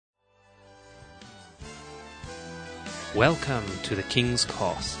Welcome to the King's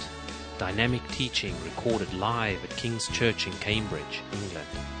Cast, dynamic teaching recorded live at King's Church in Cambridge, England.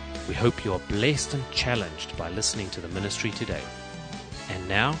 We hope you are blessed and challenged by listening to the ministry today. And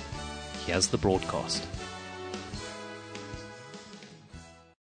now, here's the broadcast.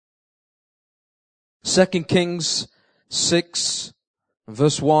 Second Kings 6,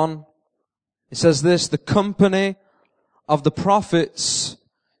 verse 1. It says this, the company of the prophets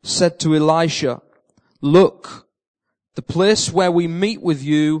said to Elisha, "Look, the place where we meet with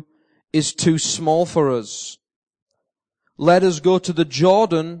you is too small for us. Let us go to the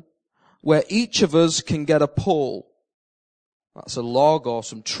Jordan where each of us can get a pole." That's a log or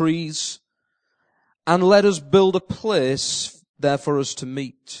some trees. "And let us build a place there for us to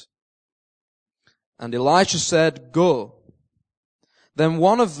meet." And Elisha said, "Go." Then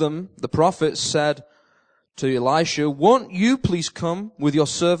one of them, the prophets, said to Elisha, "Won't you please come with your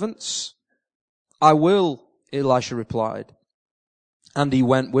servants?" "I will," Elisha replied. And he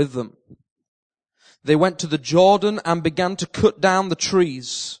went with them. They went to the Jordan and began to cut down the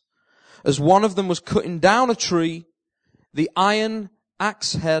trees. As one of them was cutting down a tree, the iron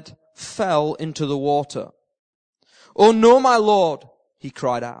axe head fell into the water. "Oh no, my Lord," he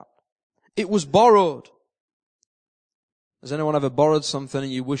cried out. "It was borrowed." Has anyone ever borrowed something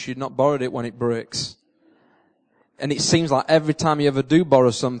and you wish you'd not borrowed it when it breaks? And it seems like every time you ever do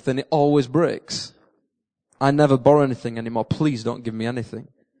borrow something, it always breaks. I never borrow anything anymore. Please don't give me anything.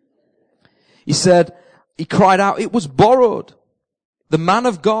 He cried out, "It was borrowed." The man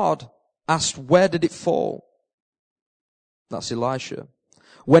of God asked, "Where did it fall?" That's Elisha.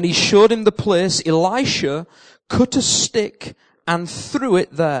 When he showed him the place, Elisha cut a stick and threw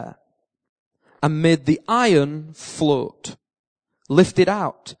it there and made the iron float. "Lift it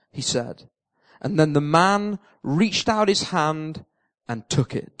out," he said. And then the man reached out his hand and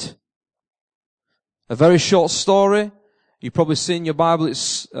took it. A very short story. You probably see in your Bible,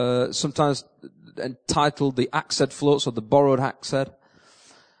 it's sometimes entitled "The Axe Head Floats" or "The Borrowed Axe Head."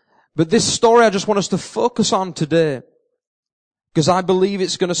 But this story I just want us to focus on today, because I believe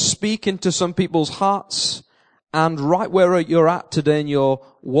it's going to speak into some people's hearts and right where you're at today in your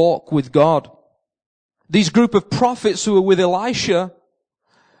walk with God. These group of prophets who were with Elisha,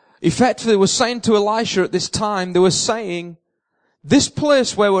 effectively were saying to Elisha at this time, they were saying, this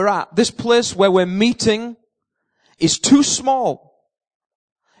place where we're at, this place where we're meeting is too small.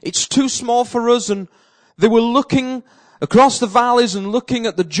 It's too small for us. And they were looking across the valleys and looking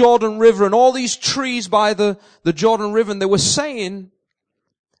at the Jordan River and all these trees by the Jordan River. And they were saying,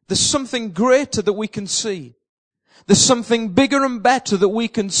 there's something greater that we can see. There's something bigger and better that we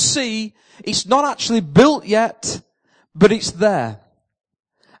can see. It's not actually built yet, but it's there.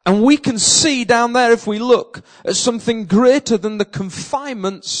 And we can see down there, if we look, at something greater than the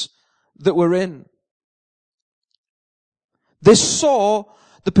confinements that we're in. They saw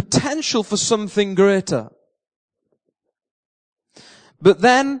the potential for something greater. But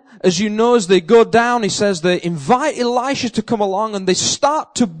then, as you know, as they go down, he says they invite Elisha to come along and they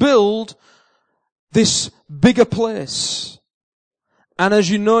start to build this bigger place. And as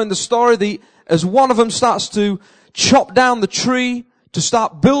you know in the story, as one of them starts to chop down the tree to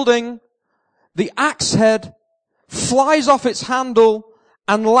start building, the axe head flies off its handle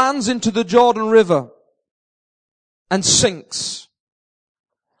and lands into the Jordan River and sinks.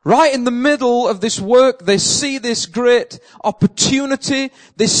 Right in the middle of this work, they see this great opportunity.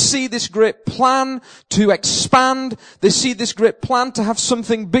 They see this great plan to expand. They see this great plan to have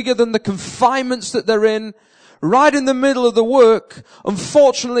something bigger than the confinements that they're in. Right in the middle of the work,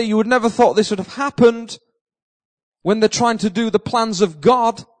 unfortunately, you would never thought this would have happened when they're trying to do the plans of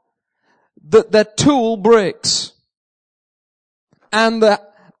God, that their tool breaks. And the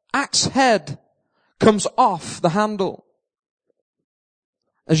axe head comes off the handle.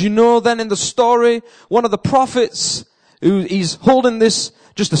 As you know then in the story, one of the prophets, he's holding this,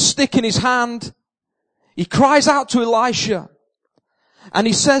 just a stick in his hand, he cries out to Elisha, and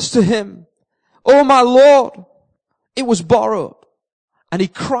he says to him, "Oh my Lord, it was borrowed." And he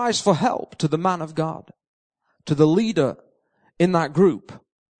cries for help to the man of God, to the leader in that group.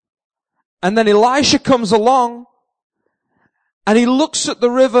 And then Elisha comes along and he looks at the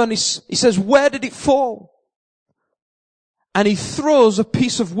river and he says, "Where did it fall?" And he throws a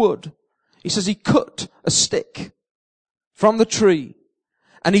piece of wood. He says he cut a stick from the tree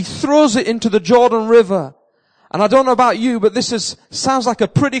and he throws it into the Jordan River. And I don't know about you, but sounds like a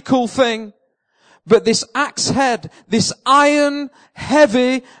pretty cool thing. But this axe head, this iron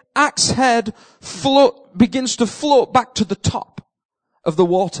heavy axe head begins to float back to the top of the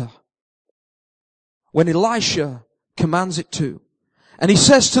water when Elisha commands it to. And he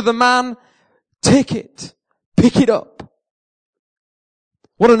says to the man, "Take it, pick it up."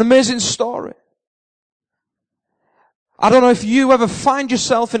 What an amazing story. I don't know if you ever find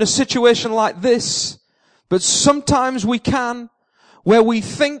yourself in a situation like this, but sometimes we can, where we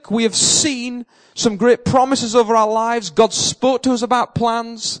think we have seen some great promises over our lives. God spoke to us about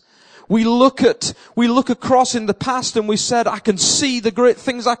plans. We look across in the past and we said, I can see the great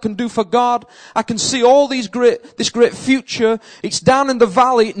things I can do for God. I can see all this great future. It's down in the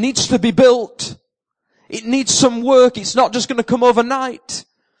valley. It needs to be built. It needs some work. It's not just going to come overnight.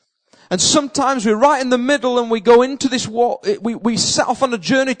 And sometimes we're right in the middle and we go into this walk. We set off on a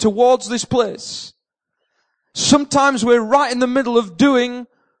journey towards this place. Sometimes we're right in the middle of doing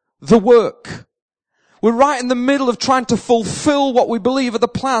the work. We're right in the middle of trying to fulfill what we believe are the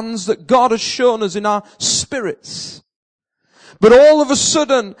plans that God has shown us in our spirits. But all of a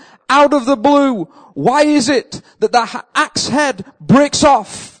sudden, out of the blue, why is it that the axe head breaks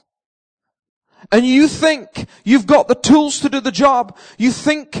off? And you think you've got the tools to do the job. You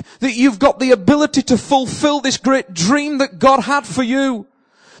think that you've got the ability to fulfill this great dream that God had for you.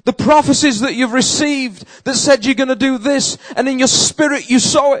 The prophecies that you've received that said you're going to do this, and in your spirit you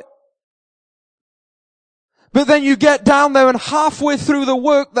saw it. But then you get down there and halfway through the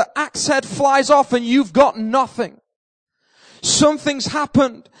work, the axe head flies off and you've got nothing. Something's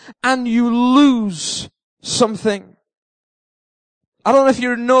happened and you lose something. I don't know if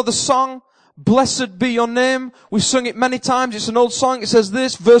you know the song, Blessed be your name. We've sung it many times. It's an old song. It says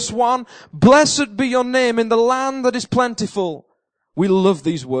this, verse 1, Blessed be your name in the land that is plentiful. We love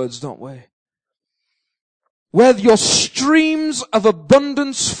these words, don't we? Where your streams of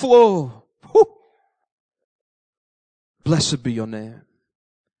abundance flow. Whew. Blessed be your name.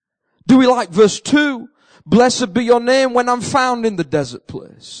 Do we like verse 2? Blessed be your name when I'm found in the desert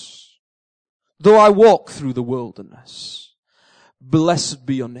place. Though I walk through the wilderness. Blessed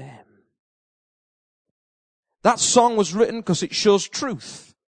be your name. That song was written because it shows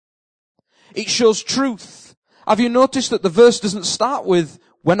truth. It shows truth. Have you noticed that the verse doesn't start with,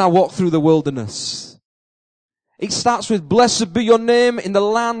 when I walk through the wilderness? It starts with, blessed be your name in the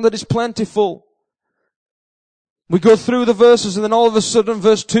land that is plentiful. We go through the verses and then all of a sudden,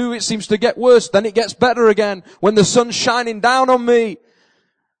 verse 2, it seems to get worse. Then it gets better again. When the sun's shining down on me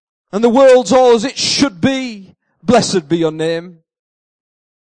and the world's all as it should be, blessed be your name.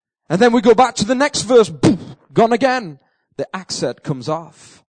 And then we go back to the next verse. Boom, gone again. The axe head comes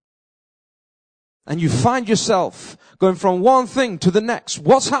off. And you find yourself going from one thing to the next.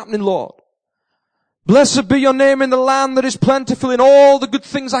 What's happening, Lord? Blessed be your name in the land that is plentiful, in all the good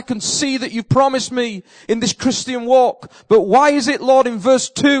things I can see that you've promised me in this Christian walk. But why is it, Lord, in verse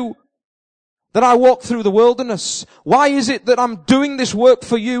 2, that I walk through the wilderness? Why is it that I'm doing this work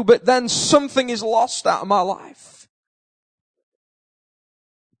for you, but then something is lost out of my life?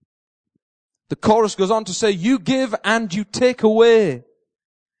 The chorus goes on to say, you give and you take away.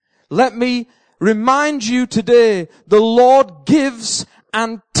 Let me remind you today, the Lord gives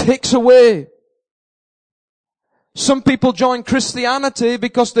and takes away. Some people join Christianity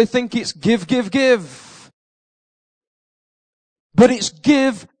because they think it's give, give, give. But it's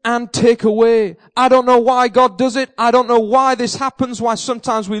give and take away. I don't know why God does it. I don't know why this happens, why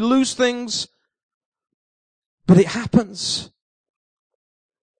sometimes we lose things. But it happens.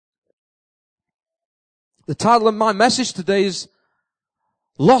 The title of my message today is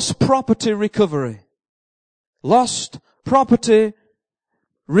Lost Property Recovery. Lost Property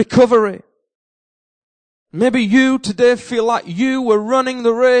Recovery. Maybe you today feel like you were running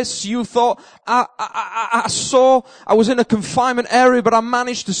the race. You thought, I was in a confinement area, but I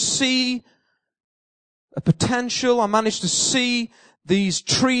managed to see a potential. I managed to see these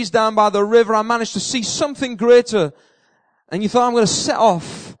trees down by the river. I managed to see something greater. And you thought, I'm going to set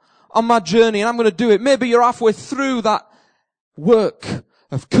off on my journey and I'm going to do it. Maybe you're halfway through that work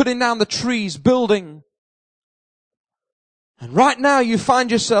of cutting down the trees, building. And right now you find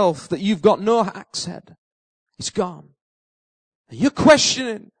yourself that you've got no axe head. It's gone. And you're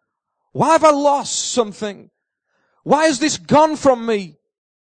questioning, why have I lost something? Why has this gone from me?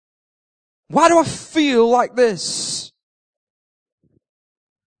 Why do I feel like this?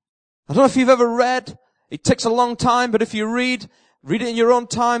 I don't know if you've ever read, it takes a long time, but if you read it in your own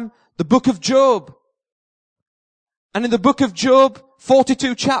time, the book of Job. And in the book of Job,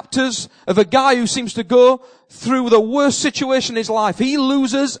 42 chapters of a guy who seems to go through the worst situation in his life. He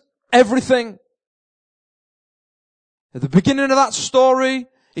loses everything. At the beginning of that story,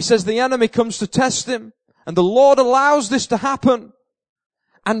 he says the enemy comes to test him, and the Lord allows this to happen.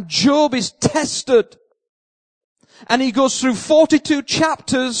 And Job is tested. And he goes through 42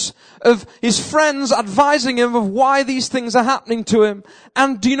 chapters of his friends advising him of why these things are happening to him.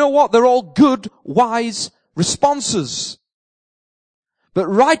 And do you know what? They're all good, wise responses. But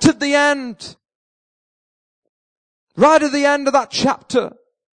right at the end of that chapter,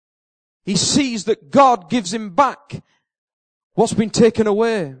 he sees that God gives him back what's been taken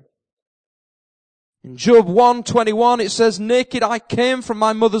away. In Job 1:21 it says, naked I came from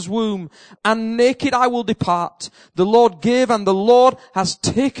my mother's womb, and naked I will depart. The Lord gave, and the Lord has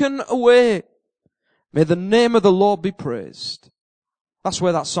taken away. May the name of the Lord be praised. That's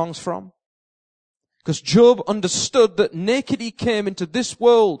where that song's from. Because Job understood that naked he came into this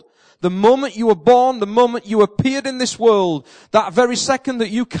world. The moment you were born, the moment you appeared in this world, that very second that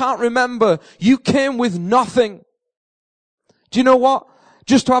you can't remember, you came with nothing. Do you know what?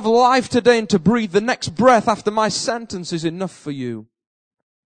 Just to have life today and to breathe the next breath after my sentence is enough for you.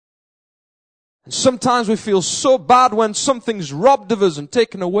 And sometimes we feel so bad when something's robbed of us and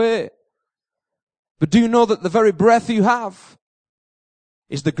taken away. But do you know that the very breath you have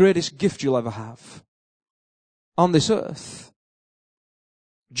is the greatest gift you'll ever have on this earth?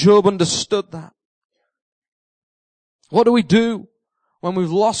 Job understood that. What do we do when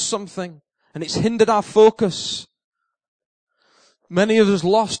we've lost something and it's hindered our focus? Many of us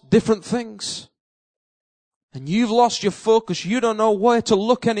lost different things. And you've lost your focus. You don't know where to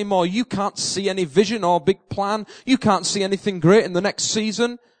look anymore. You can't see any vision or big plan. You can't see anything great in the next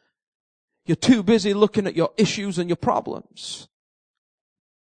season. You're too busy looking at your issues and your problems.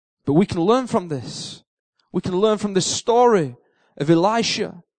 But we can learn from this. We can learn from this story of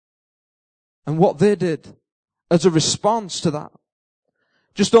Elisha and what they did as a response to that.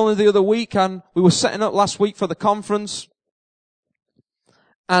 Just only the other week, and we were setting up last week for the conference,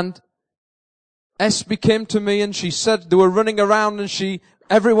 and Esby came to me and she said they were running around and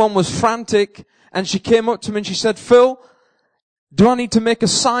everyone was frantic, and she came up to me and she said, Phil, do I need to make a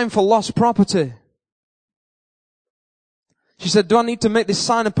sign for lost property? She said, do I need to make this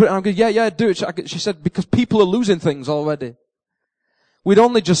sign and put it on? I go, yeah, do it. She said, because people are losing things already. We'd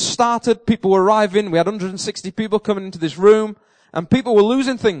only just started, people were arriving, we had 160 people coming into this room, and people were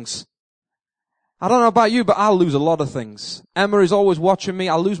losing things. I don't know about you, but I'll lose a lot of things. Emma is always watching me.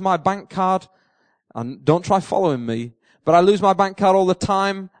 I lose my bank card. And don't try following me. But I lose my bank card all the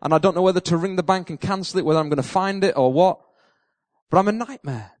time. And I don't know whether to ring the bank and cancel it, whether I'm going to find it or what. But I'm a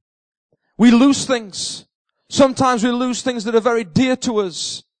nightmare. We lose things. Sometimes we lose things that are very dear to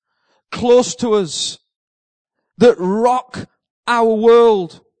us, close to us, that rock our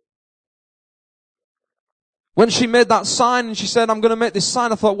world. When she made that sign and she said, I'm going to make this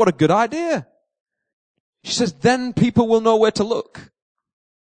sign, I thought, what a good idea. She says, then people will know where to look.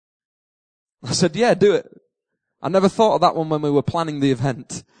 I said, yeah, do it. I never thought of that one when we were planning the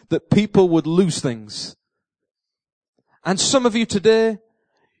event, that people would lose things. And some of you today,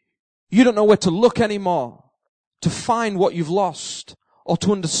 you don't know where to look anymore to find what you've lost or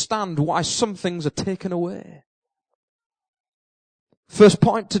to understand why some things are taken away. First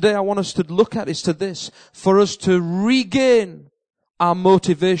point today I want us to look at is to this, for us to regain our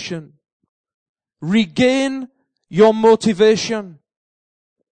motivation. Regain your motivation.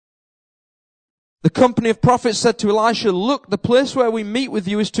 The company of prophets said to Elisha, look, the place where we meet with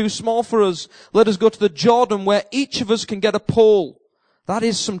you is too small for us. Let us go to the Jordan where each of us can get a pole. That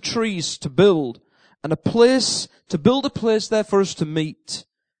is some trees to build. And to build a place there for us to meet.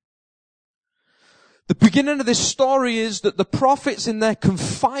 The beginning of this story is that the prophets in their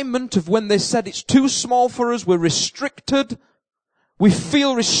confinement of when they said it's too small for us, we're restricted. We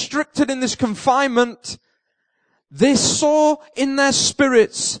feel restricted in this confinement. They saw in their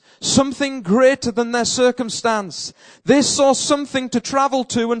spirits something greater than their circumstance. They saw something to travel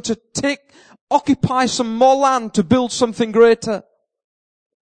to and to occupy some more land to build something greater.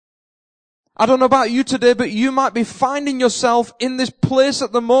 I don't know about you today, but you might be finding yourself in this place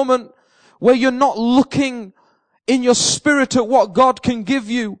at the moment where you're not looking in your spirit at what God can give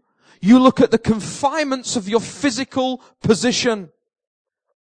you. You look at the confinements of your physical position.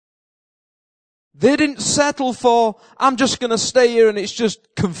 They didn't settle for, I'm just going to stay here and it's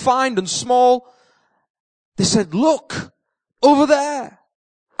just confined and small. They said, look, over there,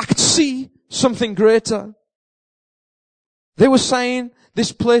 I could see something greater. They were saying,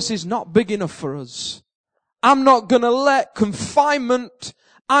 this place is not big enough for us. I'm not going to let confinement,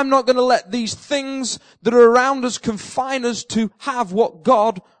 I'm not going to let these things that are around us confine us to have what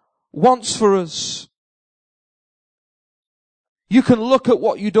God wants for us. You can look at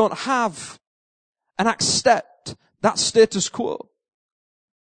what you don't have and accept that status quo.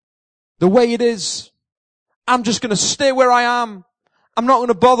 The way it is. I'm just going to stay where I am. I'm not going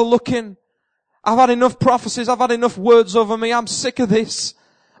to bother looking. I've had enough prophecies. I've had enough words over me. I'm sick of this.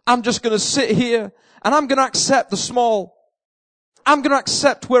 I'm just going to sit here and I'm going to accept the small. I'm going to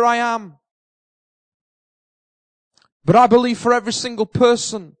accept where I am. But I believe for every single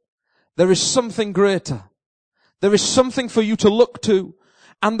person, there is something greater. There is something for you to look to.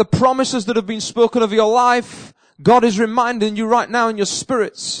 And the promises that have been spoken of your life, God is reminding you right now in your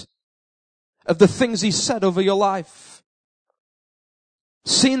spirits of the things He said over your life.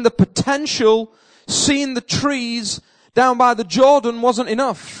 Seeing the potential, seeing the trees down by the Jordan wasn't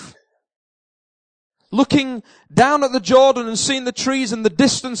enough. Looking down at the Jordan and seeing the trees and the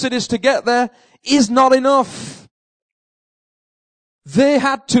distance it is to get there is not enough. They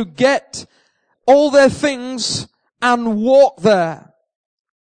had to get all their things and walk there.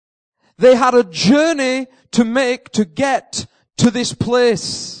 They had a journey to make to get to this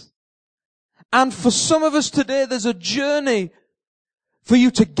place. And for some of us today, there's a journey for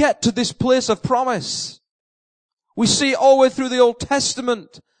you to get to this place of promise. We see it all the way through the Old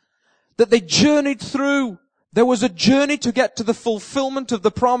Testament that they journeyed through. There was a journey to get to the fulfillment of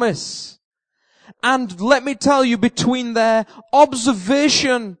the promise. And let me tell you, between their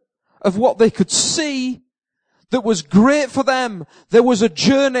observation of what they could see that was great for them, there was a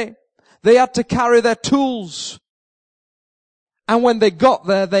journey. They had to carry their tools. And when they got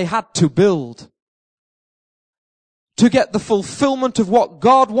there, they had to build. To get the fulfillment of what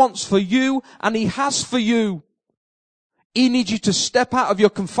God wants for you and He has for you, He needs you to step out of your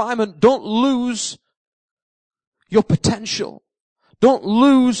confinement. Don't lose your potential. Don't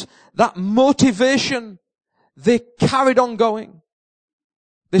lose that motivation. They carried on going.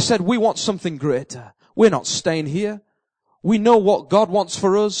 They said, we want something greater. We're not staying here. We know what God wants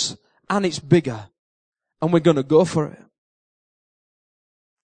for us, and it's bigger. And we're going to go for it.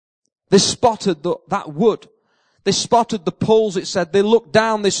 They spotted that wood. They spotted the poles, it said. They looked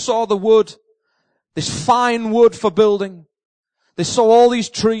down, they saw the wood. This fine wood for building. They saw all these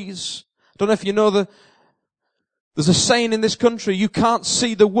trees. I don't know if you know there's a saying in this country, you can't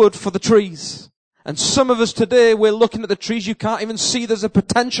see the wood for the trees. And some of us today, we're looking at the trees, you can't even see there's a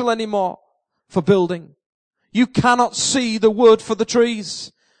potential anymore for building. You cannot see the wood for the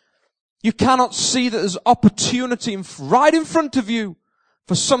trees. You cannot see that there's opportunity right in front of you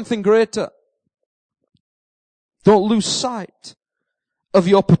for something greater. Don't lose sight of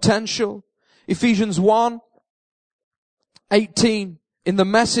your potential. Ephesians 1:18. In the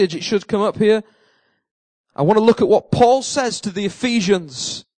Message, it should come up here. I want to look at what Paul says to the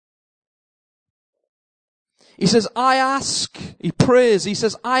Ephesians. He says, he prays, he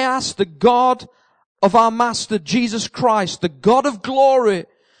says, I ask the God of our Master Jesus Christ, the God of glory,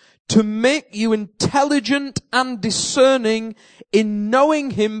 to make you intelligent and discerning in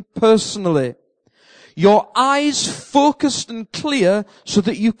knowing Him personally. Your eyes focused and clear so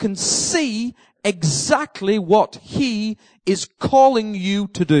that you can see exactly what He is calling you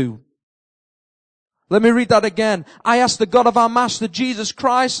to do. Let me read that again. I ask the God of our Master Jesus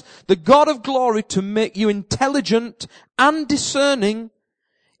Christ, the God of glory, to make you intelligent and discerning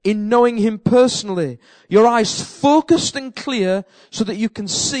in knowing Him personally. Your eyes focused and clear so that you can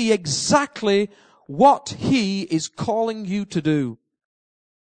see exactly what He is calling you to do.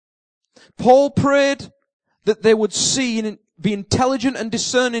 Paul prayed that they would see and be intelligent and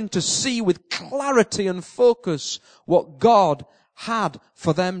discerning to see with clarity and focus what God had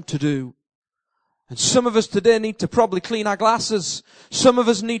for them to do. And some of us today need to probably clean our glasses. Some of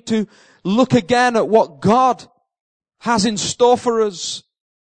us need to look again at what God has in store for us.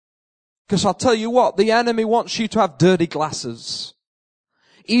 Because I'll tell you what, the enemy wants you to have dirty glasses.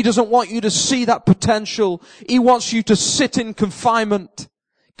 He doesn't want you to see that potential. He wants you to sit in confinement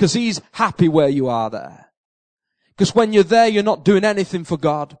because he's happy where you are there. Because when you're there, you're not doing anything for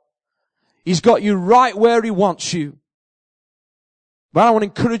God. He's got you right where He wants you. But I want to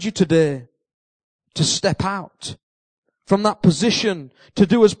encourage you today to step out from that position, to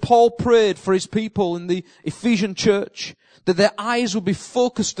do as Paul prayed for his people in the Ephesian church, that their eyes will be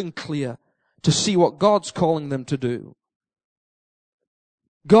focused and clear to see what God's calling them to do.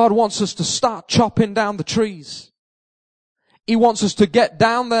 God wants us to start chopping down the trees. He wants us to get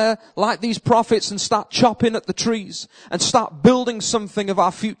down there like these prophets and start chopping at the trees and start building something of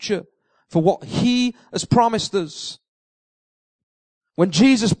our future for what He has promised us. When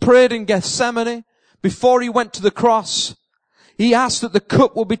Jesus prayed in Gethsemane, before He went to the cross, He asked that the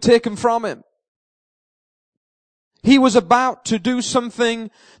cup will be taken from Him. He was about to do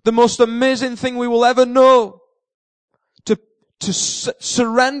something, the most amazing thing we will ever know, to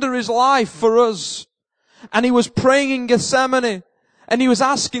surrender His life for us. And He was praying in Gethsemane, and He was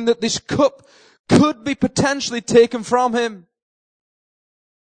asking that this cup could be potentially taken from Him.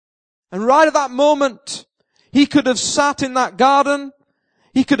 And right at that moment, He could have sat in that garden.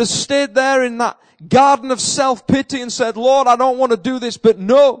 He could have stayed there in that garden of self-pity and said, Lord, I don't want to do this, but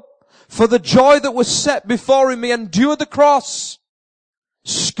no, For the joy that was set before him, he endured the cross,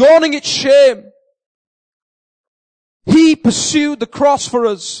 scorning its shame. He pursued the cross for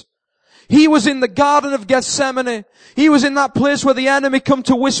us. He was in the Garden of Gethsemane. He was in that place where the enemy come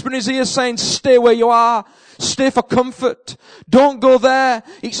to whisper in his ear saying, stay where you are. Stay for comfort. Don't go there.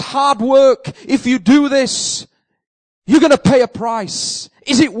 It's hard work. If you do this, you're going to pay a price.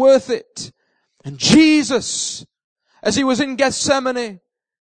 Is it worth it? And Jesus, as he was in Gethsemane,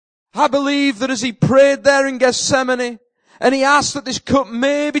 I believe that as he prayed there in Gethsemane, and he asked that this cup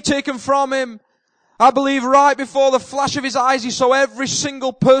may be taken from him, I believe right before the flash of his eyes, he saw every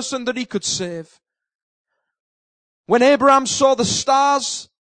single person that he could save. When Abraham saw the stars,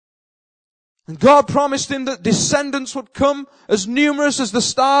 and God promised him that descendants would come as numerous as the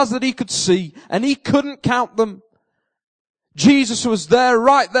stars that he could see, and he couldn't count them. Jesus was there,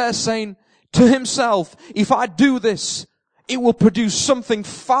 right there, saying to himself, if I do this, it will produce something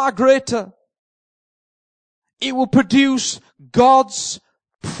far greater. It will produce God's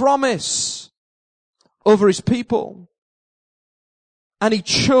promise over his people. And he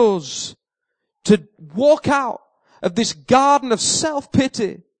chose to walk out of this garden of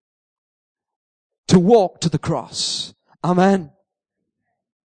self-pity to walk to the cross. Amen.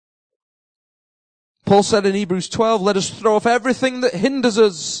 Paul said in Hebrews 12, let us throw off everything that hinders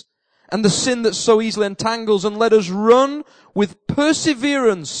us and the sin that so easily entangles, and let us run with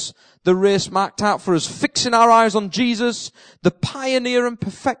perseverance the race marked out for us, fixing our eyes on Jesus, the pioneer and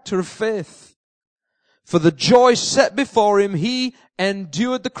perfecter of faith. For the joy set before him, he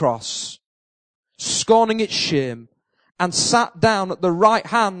endured the cross, scorning its shame, and sat down at the right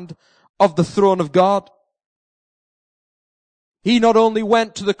hand of the throne of God. He not only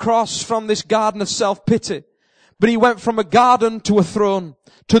went to the cross from this garden of self-pity, but he went from a garden to a throne,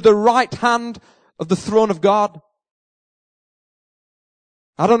 to the right hand of the throne of God.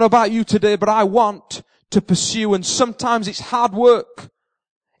 I don't know about you today, but I want to pursue, and sometimes it's hard work,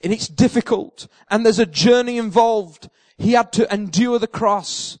 and it's difficult, and there's a journey involved. He had to endure the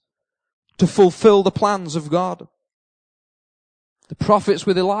cross to fulfill the plans of God. The prophets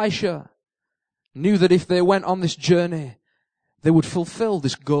with Elisha knew that if they went on this journey, they would fulfill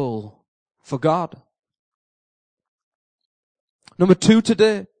this goal for God. Number 2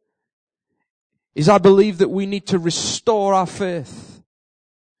 today is I believe that we need to restore our faith.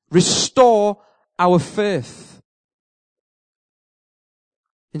 Restore our faith.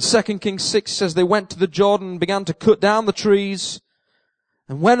 In 2 Kings 6 says they went to the Jordan and began to cut down the trees.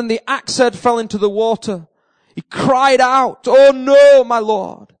 And when the axe head fell into the water, he cried out, "Oh no, my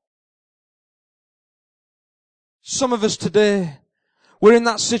Lord." Some of us today, we're in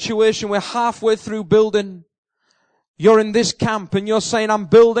that situation, we're halfway through building. You're in this camp and you're saying, I'm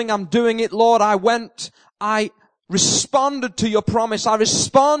building, I'm doing it, Lord, I responded to your promise. I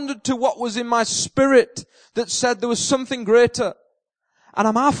responded to what was in my spirit that said there was something greater. And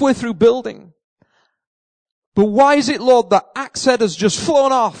I'm halfway through building. But why is it, Lord, that axe head has just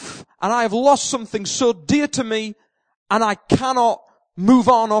flown off and I have lost something so dear to me and I cannot move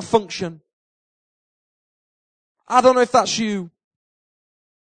on or function? I don't know if that's you.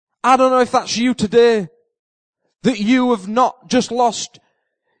 I don't know if that's you today. That you have not just lost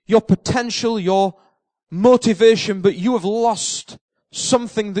your potential, your motivation, but you have lost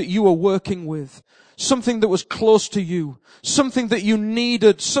something that you were working with. Something that was close to you. Something that you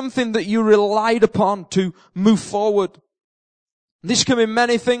needed. Something that you relied upon to move forward. This can be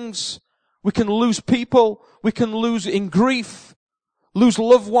many things. We can lose people. We can lose in grief. Lose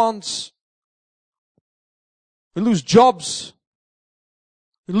loved ones. We lose jobs.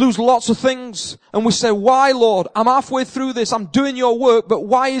 We lose lots of things. And we say, why, Lord? I'm halfway through this. I'm doing your work. But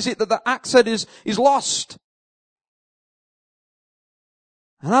why is it that the axe head is lost?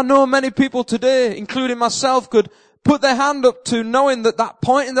 And I know many people today, including myself, could put their hand up to knowing that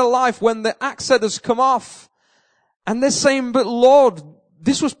point in their life when the axe head has come off. And they're saying, but Lord,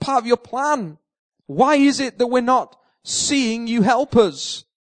 this was part of your plan. Why is it that we're not seeing you help us?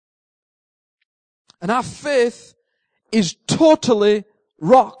 And our faith is totally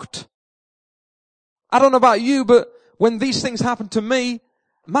rocked. I don't know about you, but when these things happen to me,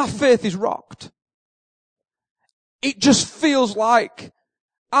 my faith is rocked. It just feels like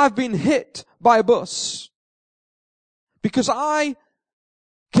I've been hit by a bus. Because I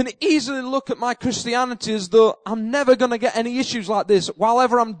can easily look at my Christianity as though I'm never going to get any issues like this. While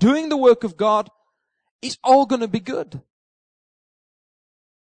ever I'm doing the work of God, it's all going to be good.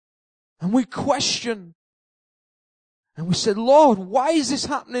 And we question. And we said, Lord, why is this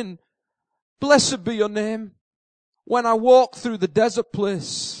happening? Blessed be your name. When I walk through the desert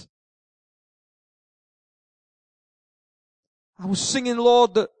place, I was singing,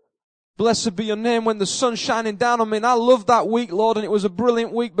 Lord, that Blessed be your name when the sun's shining down on me. And I loved that week, Lord, and it was a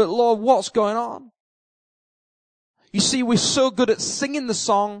brilliant week, but Lord, what's going on? You see, we're so good at singing the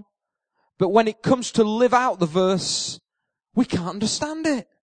song, but when it comes to live out the verse, we can't understand it.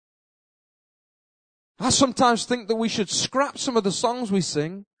 I sometimes think that we should scrap some of the songs we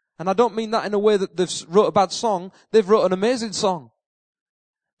sing, and I don't mean that in a way that they've wrote a bad song. They've wrote an amazing song.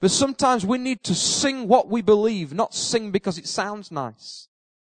 But sometimes we need to sing what we believe, not sing because it sounds nice.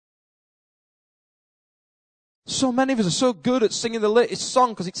 So many of us are so good at singing the latest song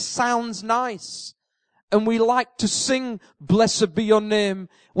because it sounds nice. And we like to sing, blessed be your name,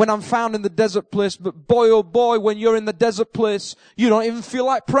 when I'm found in the desert place. But boy, oh boy, when you're in the desert place, you don't even feel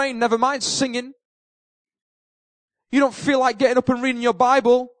like praying, never mind singing. You don't feel like getting up and reading your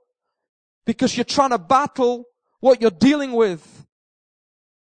Bible because you're trying to battle what you're dealing with.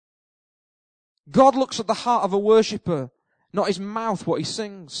 God looks at the heart of a worshipper, not his mouth, what he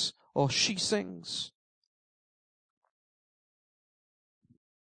sings or she sings.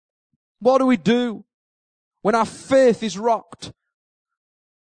 What do we do when our faith is rocked?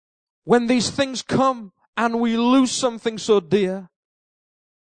 When these things come and we lose something so dear?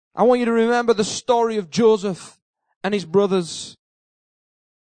 I want you to remember the story of Joseph and his brothers.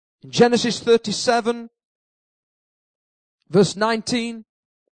 In Genesis 37, verse 19,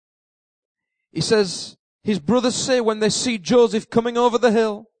 he says, his brothers say when they see Joseph coming over the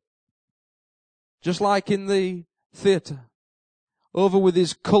hill, just like in the theatre, over with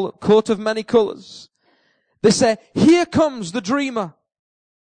his coat of many colors, they say, here comes the dreamer.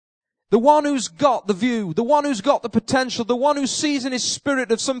 The one who's got the view, the one who's got the potential, the one who sees in his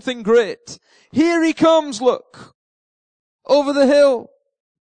spirit of something great. Here he comes, look, over the hill.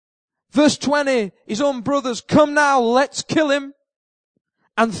 Verse 20, his own brothers, come now, let's kill him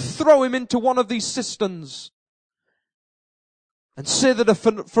and throw him into one of these cisterns and say that a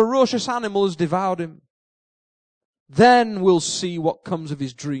ferocious animal has devoured him. Then we'll see what comes of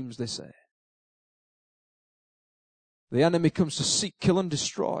his dreams, they say. The enemy comes to seek, kill and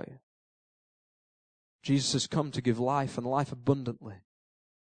destroy. Jesus has come to give life and life abundantly.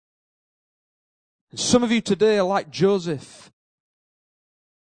 And some of you today are like Joseph.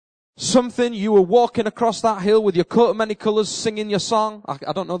 Something, you were walking across that hill with your coat of many colors singing your song.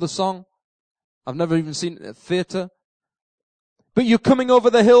 I don't know the song. I've never even seen it at theatre. But you're coming over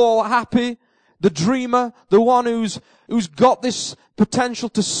the hill all happy. The dreamer, the one who's got this potential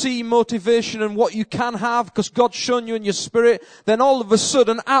to see motivation and what you can have because God's shown you in your spirit. Then all of a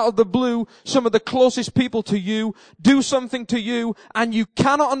sudden, out of the blue, some of the closest people to you do something to you and you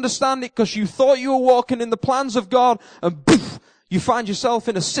cannot understand it because you thought you were walking in the plans of God and poof, you find yourself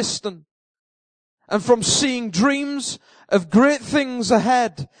in a cistern. And from seeing dreams of great things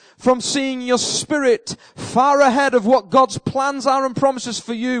ahead, from seeing your spirit far ahead of what God's plans are and promises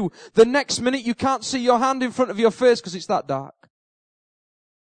for you, the next minute you can't see your hand in front of your face because it's that dark.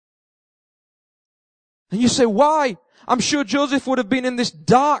 And you say, why? I'm sure Joseph would have been in this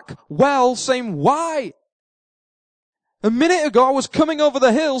dark well saying, why? A minute ago I was coming over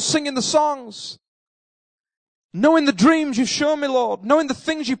the hill singing the songs, knowing the dreams you've shown me, Lord, knowing the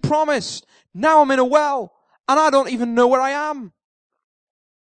things you promised. Now I'm in a well, and I don't even know where I am.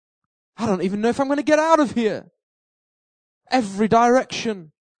 I don't even know if I'm going to get out of here. Every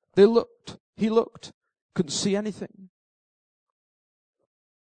direction he looked, couldn't see anything.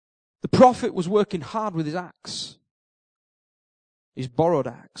 The prophet was working hard with his axe, his borrowed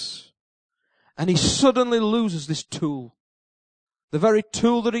axe, and he suddenly loses this tool, the very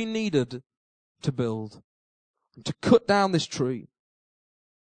tool that he needed to build, and to cut down this tree.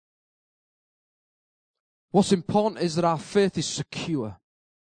 What's important is that our faith is secure.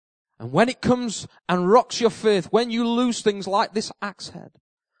 And when it comes and rocks your faith, when you lose things like this axe head,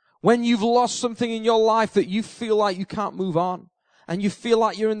 when you've lost something in your life that you feel like you can't move on, and you feel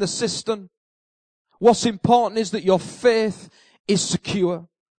like you're in the cistern, what's important is that your faith is secure.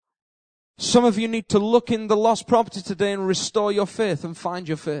 Some of you need to look in the lost property today and restore your faith and find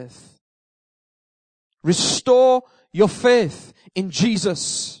your faith. Restore your faith in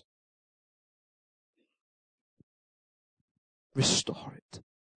Jesus. Restore it.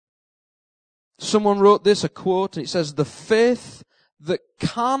 Someone wrote this, a quote, and it says, the faith that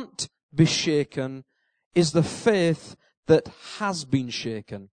can't be shaken is the faith that has been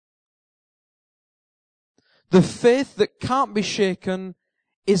shaken. The faith that can't be shaken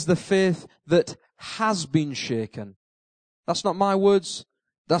is the faith that has been shaken. That's not my words.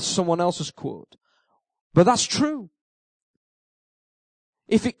 That's someone else's quote. But that's true.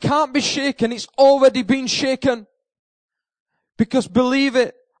 If it can't be shaken, it's already been shaken. Because believe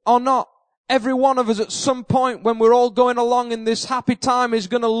it or not, Every one of us at some point when we're all going along in this happy time is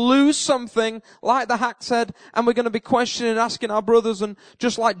going to lose something like the hack said, and we're going to be questioning and asking our brothers, and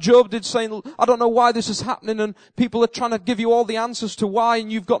just like Job did, saying, I don't know why this is happening, and people are trying to give you all the answers to why, and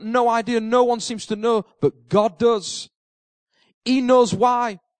you've got no idea. No one seems to know, but God does. He knows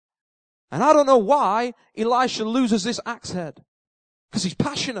why. And I don't know why Elisha loses this axe head. Because he's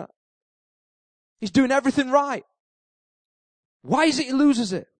passionate. He's doing everything right. Why is it he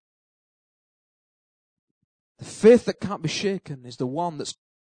loses it? The faith that can't be shaken is the one that's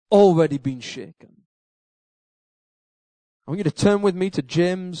already been shaken. I want you to turn with me to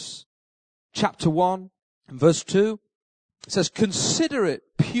James chapter 1 and verse 2. It says, consider it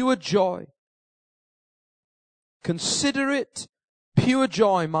pure joy. Consider it pure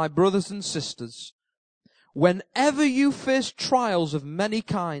joy, my brothers and sisters, whenever you face trials of many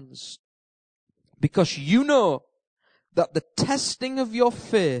kinds, because you know that the testing of your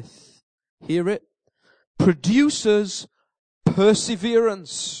faith, hear it, produces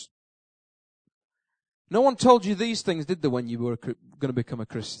perseverance. No one told you these things, did they, when you were going to become a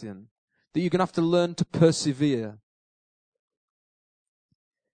Christian? That you're going to have to learn to persevere.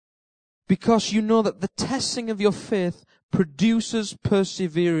 Because you know that the testing of your faith produces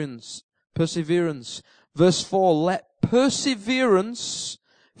perseverance. Perseverance. Verse 4, let perseverance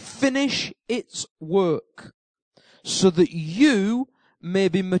finish its work, so that you may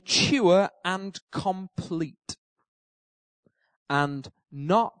be mature and complete, and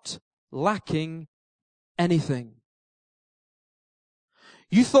not lacking anything.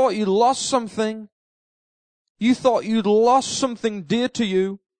 You thought you'd lost something. You thought you'd lost something dear to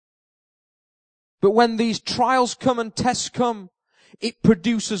you. But when these trials come and tests come, it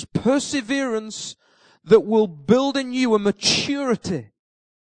produces perseverance that will build in you a maturity.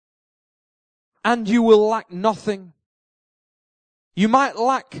 And you will lack nothing. You might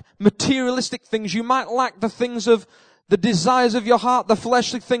lack materialistic things. You might lack the things of the desires of your heart, the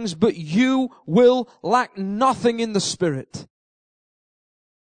fleshly things, but you will lack nothing in the Spirit.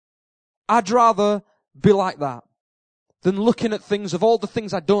 I'd rather be like that than looking at things of all the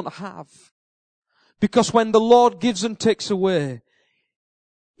things I don't have. Because when the Lord gives and takes away,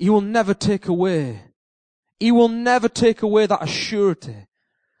 He will never take away. He will never take away that assurity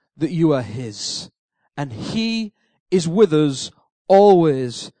that you are His. And He is with us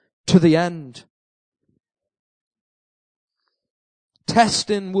always to the end.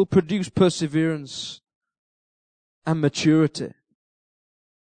 Testing will produce perseverance and maturity.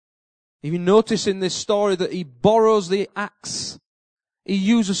 If you notice in this story that he borrows the axe, he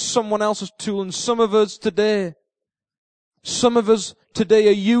uses someone else's tool, and some of us today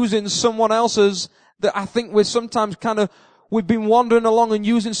are using someone else's, that I think we're sometimes we've been wandering along and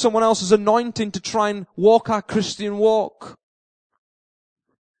using someone else's anointing to try and walk our Christian walk.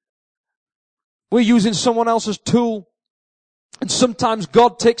 We're using someone else's tool. And sometimes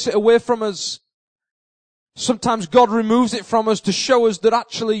God takes it away from us. Sometimes God removes it from us to show us that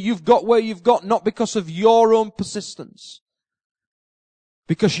actually you've got where you've got not because of your own persistence.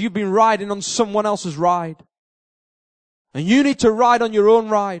 Because you've been riding on someone else's ride. And you need to ride on your own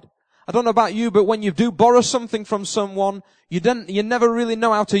ride. I don't know about you, but when you do borrow something from someone, you never really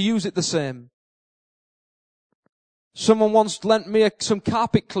know how to use it the same. Someone once lent me some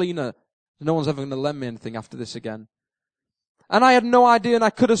carpet cleaner. No one's ever going to lend me anything after this again. And I had no idea, and I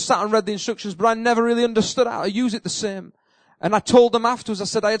could have sat and read the instructions, but I never really understood how to use it the same. And I told them afterwards, I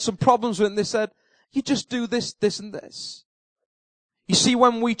said I had some problems with it, and they said, you just do this, this and this. You see,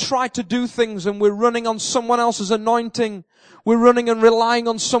 when we try to do things and we're running on someone else's anointing, we're running and relying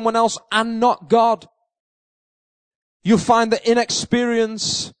on someone else and not God, you'll find that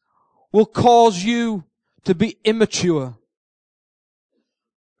inexperience will cause you to be immature.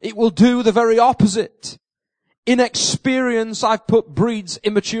 It will do the very opposite. Inexperience, I've put, breeds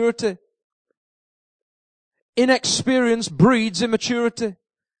immaturity. Inexperience breeds immaturity.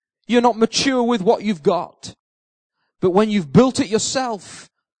 You're not mature with what you've got. But when you've built it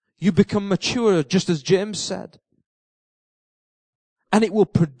yourself, you become mature, just as James said. And it will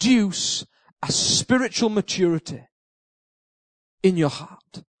produce a spiritual maturity in your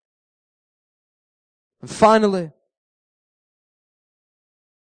heart. And finally,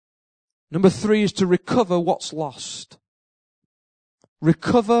 number 3 is to recover what's lost.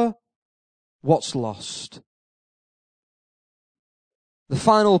 Recover what's lost. The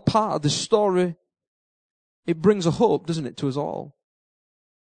final part of this story, it brings a hope, doesn't it, to us all.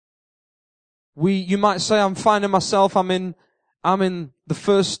 You might say, I'm finding myself, I'm in the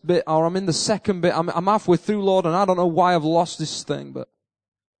first bit, or I'm in the second bit, I'm halfway through, Lord, and I don't know why I've lost this thing, but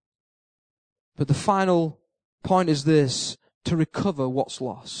the final point is this, to recover what's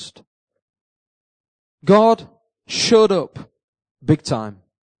lost. God showed up big time.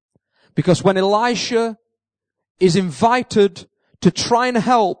 Because when Elisha is invited to try and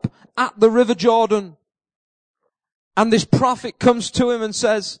help at the River Jordan, and this prophet comes to him and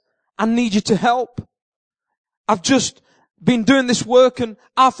says, I need you to help. I've just been doing this work and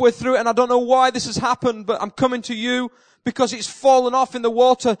halfway through it and I don't know why this has happened, but I'm coming to you because it's fallen off in the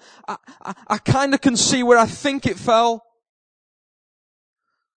water. I kind of can see where I think it fell.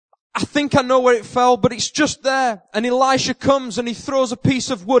 I think I know where it fell, but it's just there. And Elisha comes and he throws a piece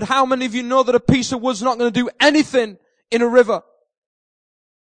of wood. How many of you know that a piece of wood's not going to do anything in a river?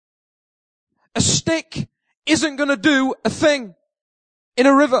 A stick isn't going to do a thing in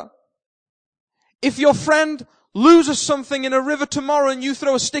a river. If your friend loses something in a river tomorrow and you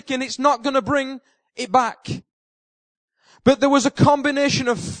throw a stick in, it's not going to bring it back. But there was a combination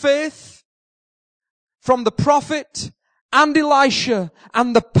of faith from the prophet and Elisha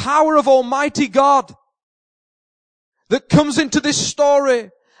and the power of Almighty God that comes into this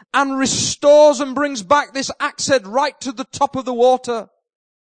story and restores and brings back this axe head right to the top of the water.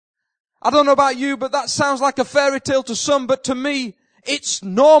 I don't know about you, but that sounds like a fairy tale to some, but to me, it's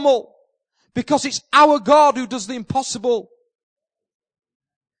normal. Because it's our God who does the impossible.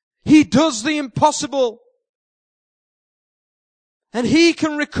 He does the impossible. And He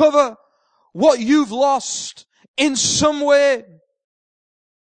can recover what you've lost in some way.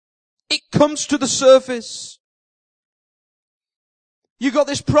 It comes to the surface. You got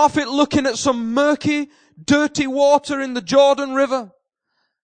this prophet looking at some murky, dirty water in the Jordan River.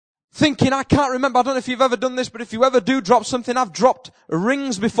 Thinking, I can't remember, I don't know if you've ever done this, but if you ever do drop something, I've dropped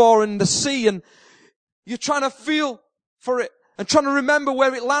rings before in the sea and you're trying to feel for it and trying to remember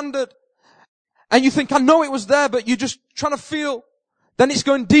where it landed. And you think, I know it was there, but you're just trying to feel. Then it's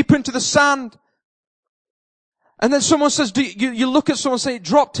going deeper into the sand. And then someone says, you look at someone and say, it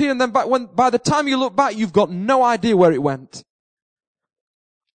dropped here, and then by the time you look back, you've got no idea where it went.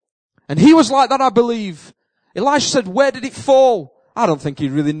 And he was like that, I believe. Elisha said, where did it fall? I don't think he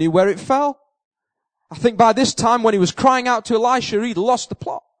really knew where it fell. I think by this time when he was crying out to Elisha, he'd lost the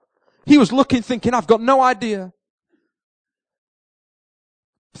plot. He was looking, thinking, I've got no idea.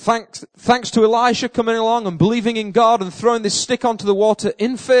 Thanks to Elisha coming along and believing in God and throwing this stick onto the water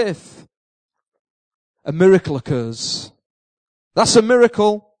in faith, a miracle occurs. That's a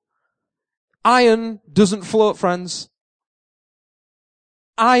miracle. Iron doesn't float, friends.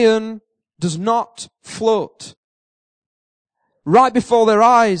 Iron does not float. Right before their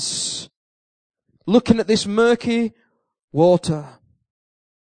eyes, looking at this murky water,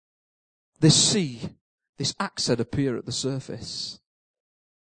 they see this axe head appear at the surface.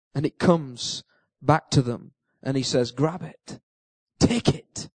 And it comes back to them. And he says, grab it. Take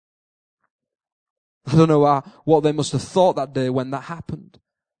it. I don't know what they must have thought that day when that happened.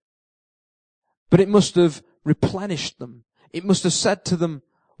 But it must have replenished them. It must have said to them,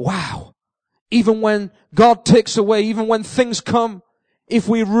 wow. Even when God takes away, even when things come, if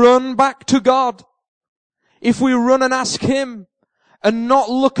we run back to God, if we run and ask Him, and not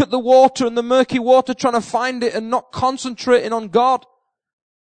look at the water and the murky water trying to find it and not concentrating on God,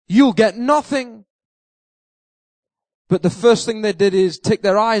 you'll get nothing. But the first thing they did is take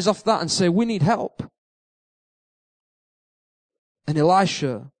their eyes off that and say, we need help. And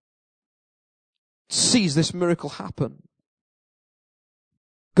Elisha sees this miracle happen.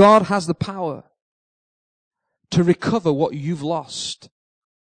 God has the power to recover what you've lost.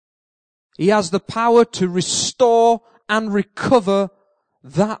 He has the power to restore and recover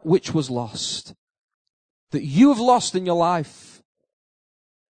that which was lost, that you have lost in your life.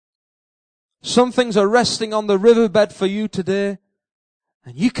 Some things are resting on the riverbed for you today,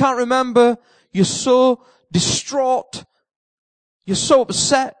 and you can't remember. You're so distraught. You're so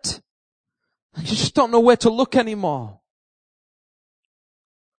upset. And you just don't know where to look anymore.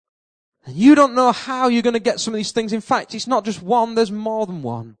 And you don't know how you're going to get some of these things. In fact, it's not just one, there's more than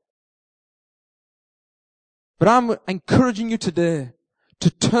one. But I'm encouraging you today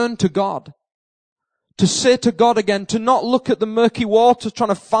to turn to God. To say to God again, to not look at the murky water trying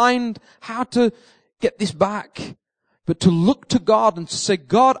to find how to get this back. But to look to God and to say,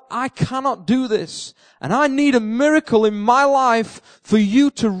 God, I cannot do this. And I need a miracle in my life for you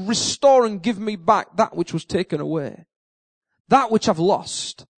to restore and give me back that which was taken away. That which I've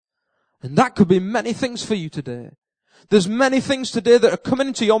lost. And that could be many things for you today. There's many things today that are coming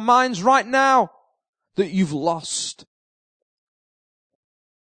into your minds right now that you've lost.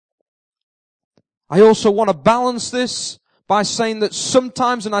 I also want to balance this by saying that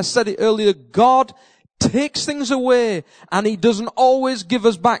sometimes, and I said it earlier, God takes things away and He doesn't always give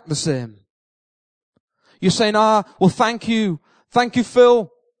us back the same. You're saying, well, thank you. Thank you,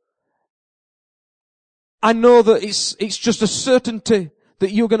 Phil. I know that it's just a certainty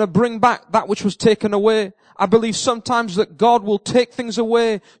that you're going to bring back that which was taken away. I believe sometimes that God will take things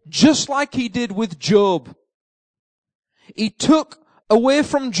away just like He did with Job. He took away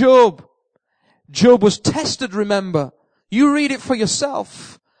from Job. Job was tested, remember. You read it for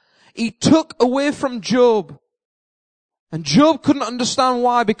yourself. He took away from Job. And Job couldn't understand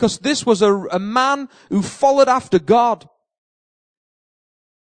why, because this was a man who followed after God.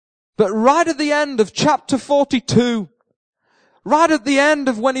 But right at the end of chapter 42, right at the end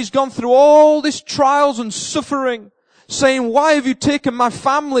of when he's gone through all these trials and suffering, saying, why have you taken my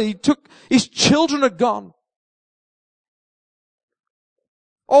family? His children are gone.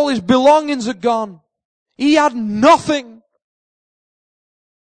 All his belongings are gone. He had nothing.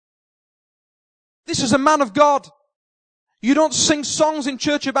 This is a man of God. You don't sing songs in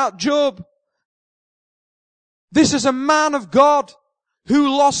church about Job. This is a man of God who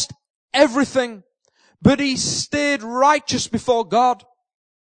lost everything, but he stayed righteous before God.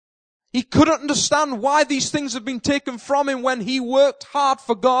 He couldn't understand why these things had been taken from him when he worked hard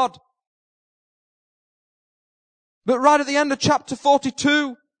for God. But right at the end of chapter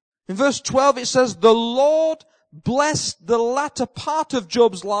 42, in verse 12, it says, the Lord blessed the latter part of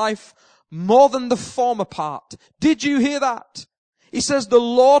Job's life more than the former part. Did you hear that? He says the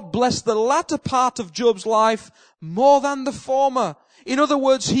Lord blessed the latter part of Job's life more than the former. In other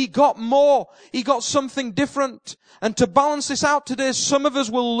words, he got more. He got something different. And to balance this out today, some of us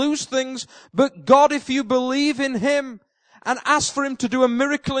will lose things, but God, if you believe in Him and ask for Him to do a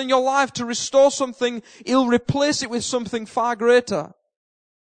miracle in your life to restore something, He'll replace it with something far greater.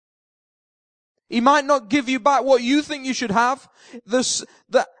 He might not give you back what you think you should have. The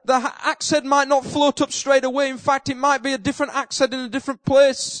axe head might not float up straight away. In fact, it might be a different axe head in a different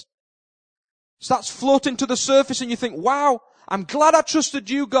place. It starts floating to the surface and you think, wow, I'm glad I trusted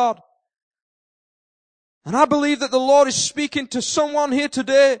you, God. And I believe that the Lord is speaking to someone here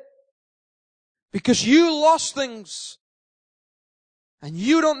today because you lost things and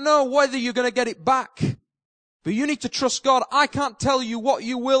you don't know whether you're going to get it back. But you need to trust God. I can't tell you what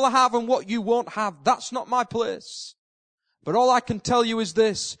you will have and what you won't have. That's not my place. But all I can tell you is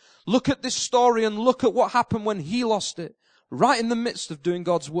this. Look at this story and look at what happened when he lost it. Right in the midst of doing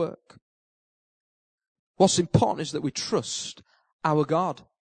God's work. What's important is that we trust our God.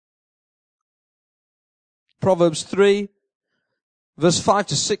 Proverbs 3, verse 5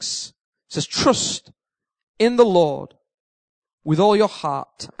 to 6 says, trust in the Lord with all your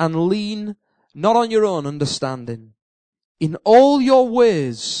heart and lean not on your own understanding. In all your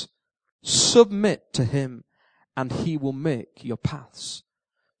ways, submit to Him, and He will make your paths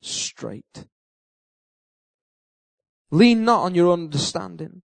straight. Lean not on your own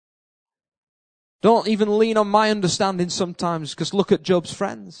understanding. Don't even lean on my understanding sometimes, because look at Job's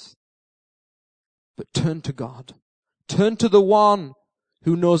friends. But turn to God. Turn to the one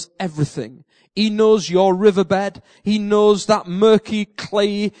who knows everything. He knows your riverbed. He knows that murky,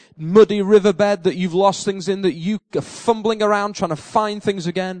 clay, muddy riverbed that you've lost things in, that you are fumbling around trying to find things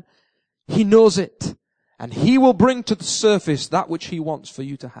again. He knows it. And He will bring to the surface that which He wants for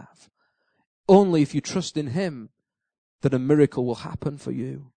you to have. Only if you trust in Him that a miracle will happen for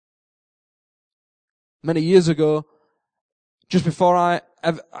you. Many years ago, just before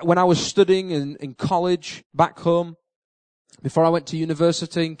when I was studying in college back home, before I went to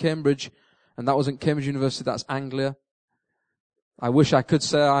university in Cambridge, and that wasn't Cambridge University, that's Anglia. I wish I could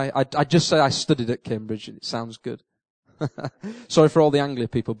say I just say I studied at Cambridge. It sounds good. Sorry for all the Anglia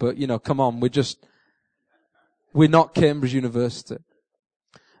people, but come on, we're not Cambridge University.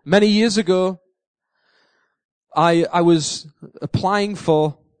 Many years ago, I was applying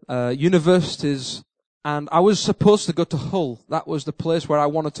for universities, and I was supposed to go to Hull. That was the place where I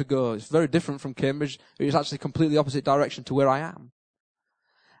wanted to go. It's very different from Cambridge. It was actually completely opposite direction to where I am.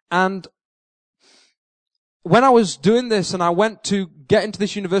 And when I was doing this and I went to get into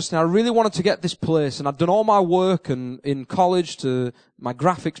this university, I really wanted to get this place, and I'd done all my work and in college to my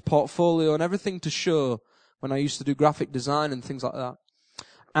graphics portfolio and everything to show when I used to do graphic design and things like that.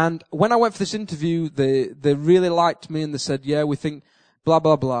 And when I went for this interview, they really liked me and they said, yeah, we think blah,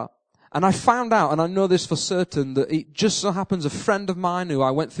 blah, blah. And I found out, and I know this for certain, that it just so happens a friend of mine who I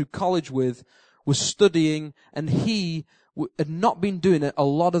went through college with was studying, and he had not been doing a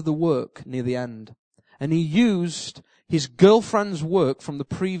lot of the work near the end. And he used his girlfriend's work from the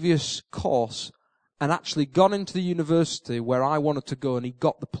previous course and actually got into the university where I wanted to go, and he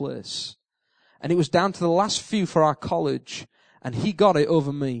got the place. And it was down to the last few for our college, and he got it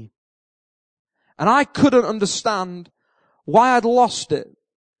over me. And I couldn't understand why I'd lost it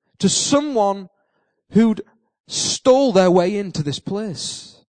to someone who'd stole their way into this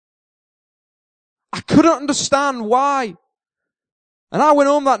place. I couldn't understand why. And I went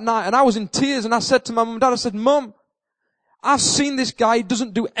home that night and I was in tears and I said to my mum and dad, I said, Mum, I've seen this guy, he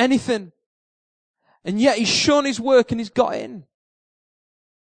doesn't do anything. And yet he's shown his work and he's got in.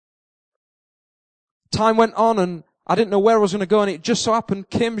 Time went on and I didn't know where I was going to go, and it just so happened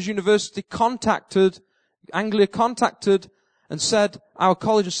Cambridge University Anglia contacted and said, our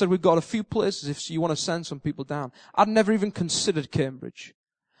college has said, we've got a few places if you want to send some people down. I'd never even considered Cambridge.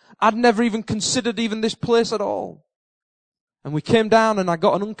 I'd never even considered even this place at all. And we came down and I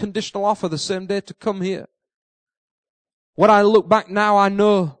got an unconditional offer the same day to come here. When I look back now, I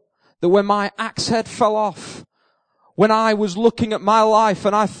know that when my axe head fell off, when I was looking at my life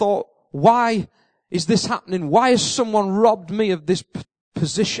and I thought, why is this happening? Why has someone robbed me of this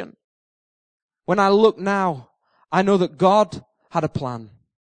position? When I look now, I know that God had a plan.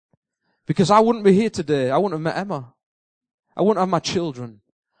 Because I wouldn't be here today. I wouldn't have met Emma. I wouldn't have my children.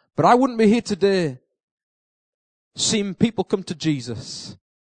 But I wouldn't be here today seeing people come to Jesus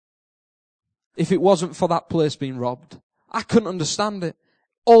if it wasn't for that place being robbed. I couldn't understand it.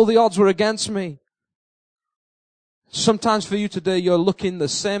 All the odds were against me. Sometimes for you today, you're looking the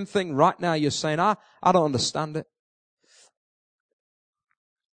same thing right now. You're saying, I don't understand it.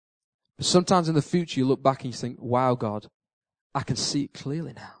 But sometimes in the future, you look back and you think, wow, God, I can see it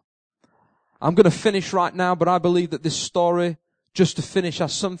clearly now. I'm going to finish right now, but I believe that this story, just to finish,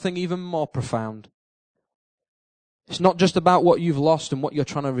 has something even more profound. It's not just about what you've lost and what you're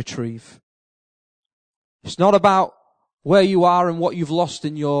trying to retrieve. It's not about where you are and what you've lost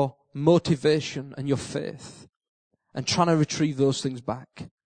in your motivation and your faith and trying to retrieve those things back.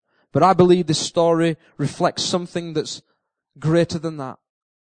 But I believe this story reflects something that's greater than that.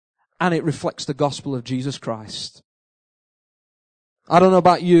 And it reflects the gospel of Jesus Christ. I don't know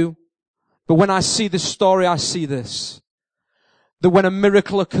about you, but when I see this story, I see this. That when a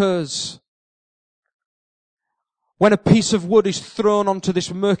miracle occurs, when a piece of wood is thrown onto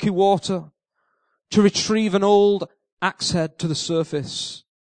this murky water to retrieve an old axe head to the surface,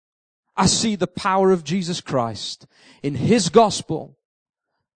 I see the power of Jesus Christ in His gospel.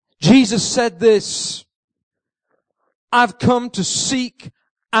 Jesus said this, I've come to seek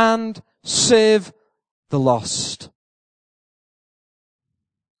and save the lost.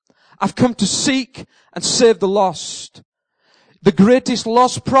 I've come to seek and save the lost. The greatest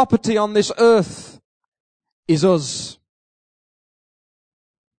lost property on this earth is us.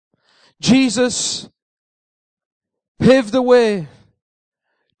 Jesus paved the way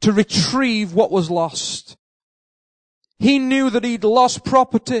to retrieve what was lost. He knew that he'd lost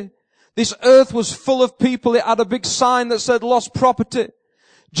property. This earth was full of people. It had a big sign that said lost property.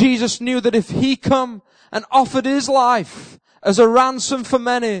 Jesus knew that if He come and offered His life as a ransom for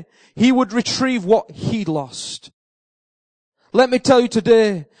many, He would retrieve what He'd lost. Let me tell you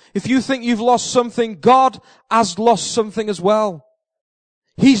today, if you think you've lost something, God has lost something as well.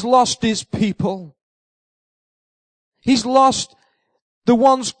 He's lost His people. He's lost the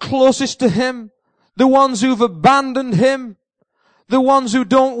ones closest to Him, the ones who've abandoned Him, the ones who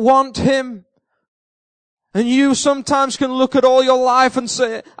don't want Him. And you sometimes can look at all your life and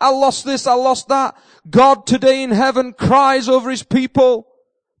say, I lost this, I lost that. God today in heaven cries over His people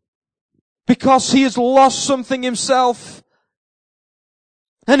because He has lost something Himself.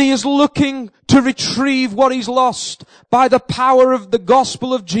 And He is looking to retrieve what He's lost by the power of the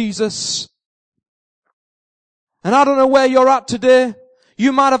gospel of Jesus. And I don't know where you're at today.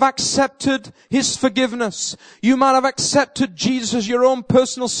 You might have accepted His forgiveness. You might have accepted Jesus as your own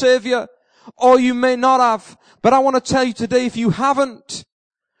personal Savior. Or you may not have. But I want to tell you today, if you haven't,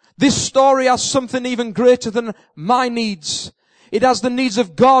 this story has something even greater than my needs. It has the needs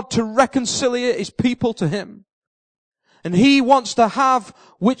of God to reconcile His people to Him. And He wants to have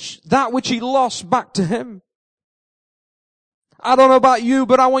that which He lost back to Him. I don't know about you,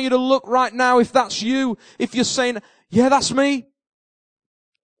 but I want you to look right now if that's you. If you're saying, yeah, that's me.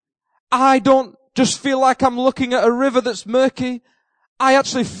 I don't just feel like I'm looking at a river that's murky. I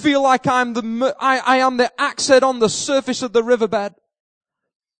actually feel like I am the axe head on the surface of the riverbed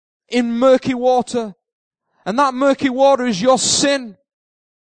in murky water. And that murky water is your sin.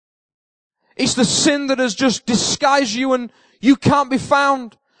 It's the sin that has just disguised you and you can't be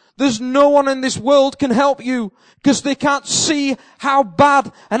found. There's no one in this world can help you because they can't see how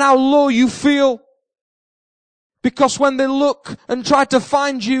bad and how low you feel. Because when they look and try to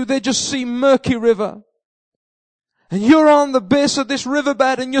find you, they just see murky river. And you're on the base of this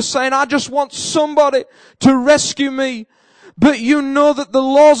riverbed and you're saying, I just want somebody to rescue me. But you know that the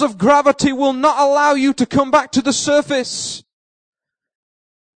laws of gravity will not allow you to come back to the surface.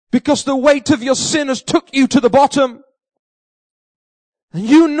 Because the weight of your sin has took you to the bottom. And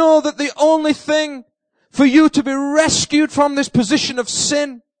you know that the only thing for you to be rescued from this position of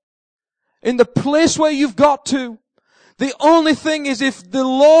sin, in the place where you've got to, the only thing is if the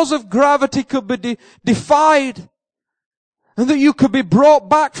laws of gravity could be defied, and that you could be brought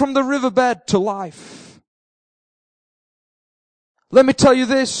back from the riverbed to life. Let me tell you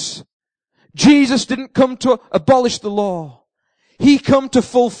this. Jesus didn't come to abolish the law. He come to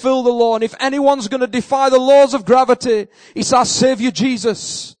fulfill the law. And if anyone's going to defy the laws of gravity, it's our Savior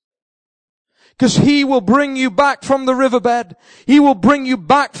Jesus. Because He will bring you back from the riverbed. He will bring you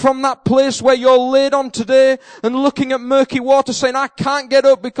back from that place where you're laid on today and looking at murky water saying, I can't get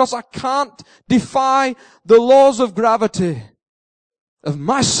up because I can't defy the laws of gravity of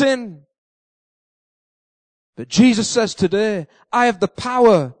my sin. But Jesus says today, I have the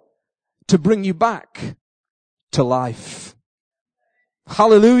power to bring you back to life.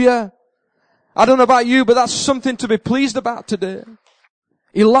 Hallelujah. I don't know about you, but that's something to be pleased about today.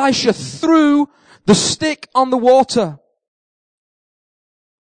 Elisha threw the stick on the water.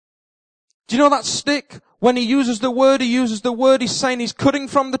 Do you know that stick? When he uses the word, he's saying he's cutting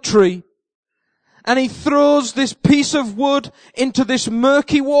from the tree. And he throws this piece of wood into this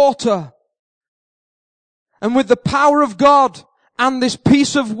murky water. And with the power of God and this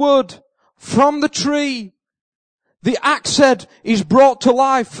piece of wood from the tree, the axe head is brought to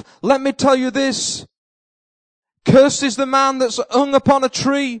life. Let me tell you this. Cursed is the man that's hung upon a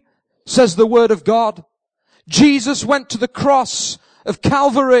tree, says the word of God. Jesus went to the cross of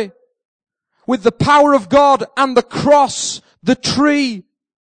Calvary with the power of God and the cross, the tree.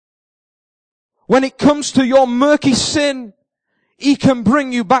 When it comes to your murky sin, He can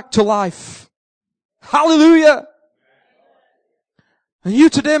bring you back to life. Hallelujah. And you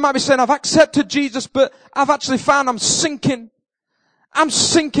today might be saying, I've accepted Jesus, but I've actually found I'm sinking. I'm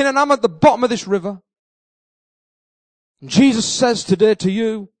sinking and I'm at the bottom of this river. And Jesus says today to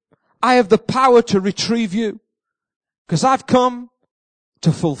you, I have the power to retrieve you because I've come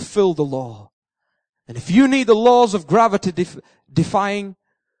to fulfill the law. And if you need the laws of gravity defying,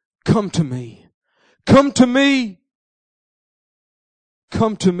 come to me. Come to me.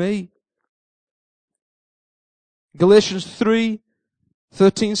 Come to me. Galatians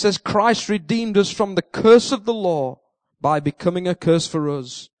 3:13 says, Christ redeemed us from the curse of the law by becoming a curse for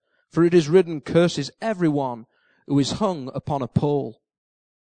us. For it is written, cursed is everyone who is hung upon a pole.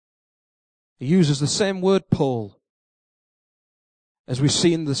 He uses the same word, pole, as we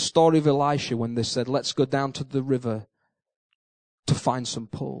see in the story of Elisha when they said, let's go down to the river to find some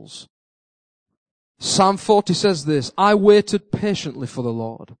poles. Psalm 40 says this, I waited patiently for the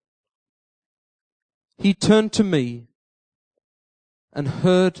Lord. He turned to me and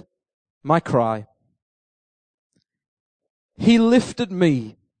heard my cry. He lifted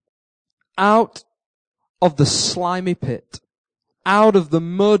me out of the slimy pit, out of the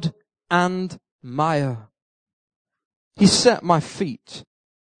mud and mire. He set my feet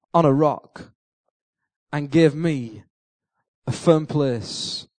on a rock and gave me a firm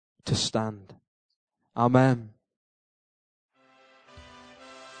place to stand. Amen.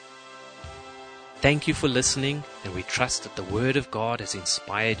 Thank you for listening, and we trust that the Word of God has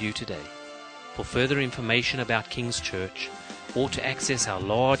inspired you today. For further information about King's Church, or to access our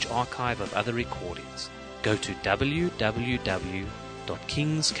large archive of other recordings, go to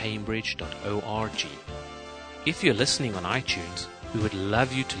www.kingscambridge.org. If you're listening on iTunes, we would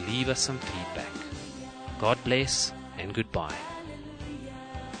love you to leave us some feedback. God bless and goodbye.